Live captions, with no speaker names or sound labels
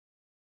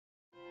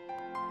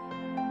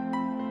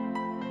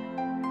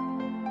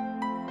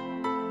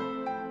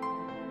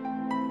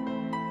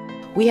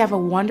we have a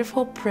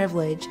wonderful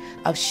privilege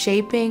of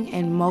shaping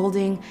and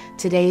molding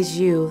today's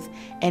youth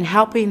and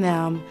helping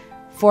them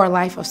for a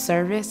life of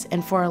service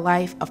and for a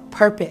life of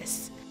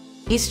purpose.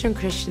 Eastern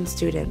Christian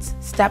students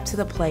step to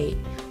the plate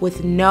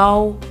with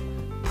no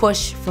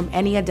push from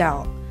any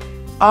adult,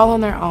 all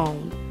on their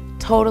own,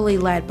 totally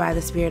led by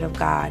the Spirit of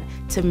God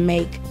to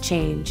make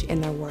change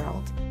in their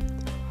world.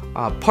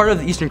 Part of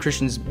the Eastern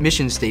Christian's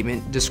mission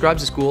statement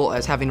describes the school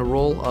as having a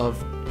role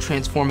of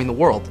transforming the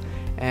world.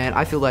 And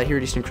I feel that here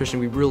at Eastern Christian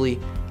we really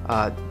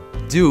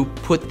do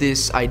put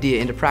this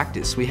idea into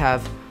practice. We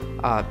have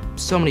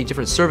so many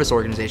different service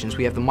organizations.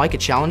 We have the Micah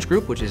Challenge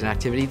Group, which is an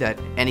activity that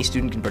any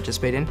student can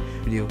participate in.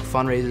 We do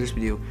fundraisers,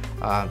 we do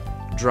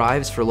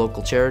drives for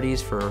local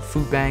charities, for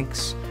food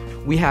banks.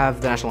 We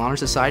have the National Honor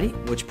Society,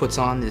 which puts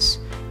on this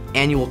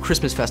annual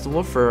Christmas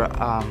festival for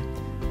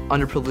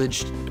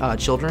underprivileged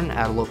children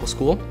at a local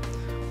school.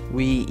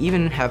 We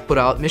even have put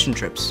out mission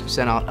trips,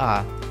 sent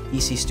out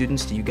EC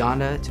students to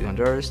Uganda, to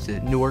Honduras, to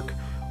Newark,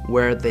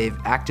 where they've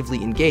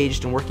actively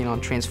engaged in working on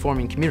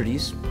transforming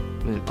communities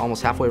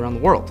almost halfway around the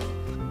world.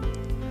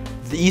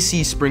 The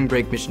EC spring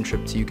break mission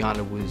trip to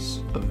Uganda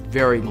was a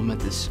very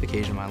momentous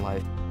occasion in my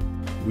life.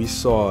 We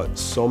saw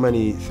so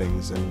many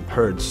things and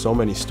heard so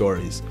many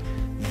stories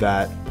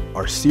that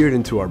are seared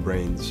into our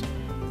brains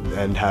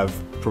and have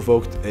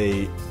provoked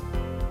a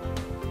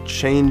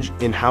change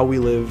in how we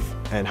live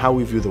and how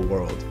we view the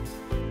world.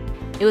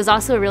 It was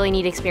also a really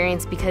neat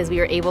experience because we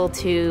were able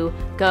to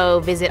go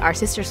visit our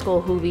sister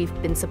school who we've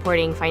been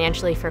supporting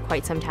financially for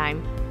quite some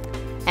time.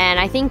 And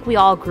I think we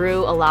all grew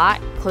a lot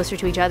closer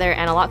to each other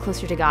and a lot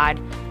closer to God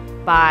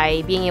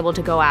by being able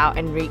to go out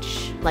and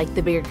reach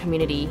the bigger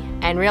community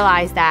and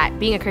realize that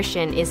being a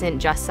Christian isn't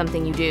just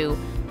something you do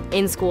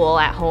in school,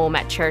 at home,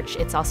 at church.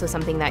 It's also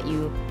something that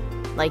you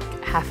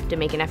have to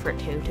make an effort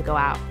to go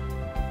out.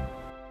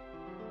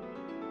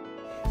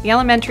 The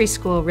elementary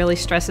school really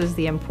stresses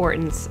the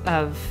importance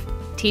of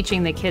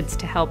teaching the kids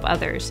to help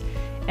others,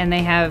 and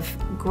they have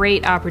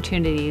great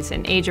opportunities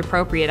and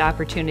age-appropriate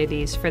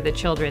opportunities for the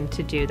children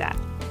to do that.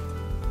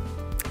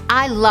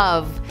 I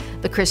love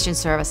the Christian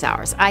service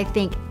hours. I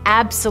think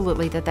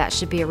absolutely that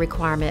should be a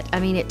requirement. I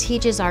mean, it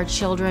teaches our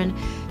children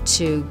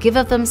to give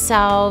of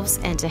themselves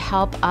and to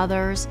help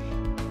others.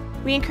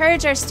 We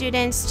encourage our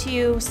students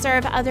to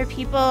serve other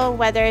people,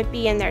 whether it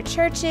be in their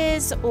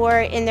churches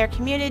or in their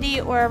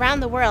community or around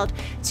the world,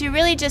 to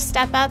really just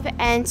step up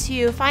and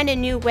to find a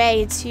new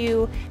way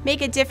to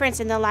make a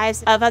difference in the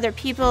lives of other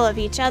people, of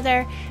each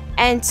other,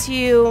 and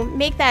to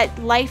make that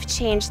life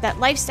change, that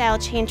lifestyle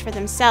change for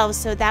themselves,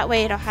 so that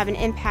way it'll have an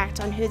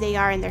impact on who they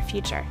are in their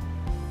future.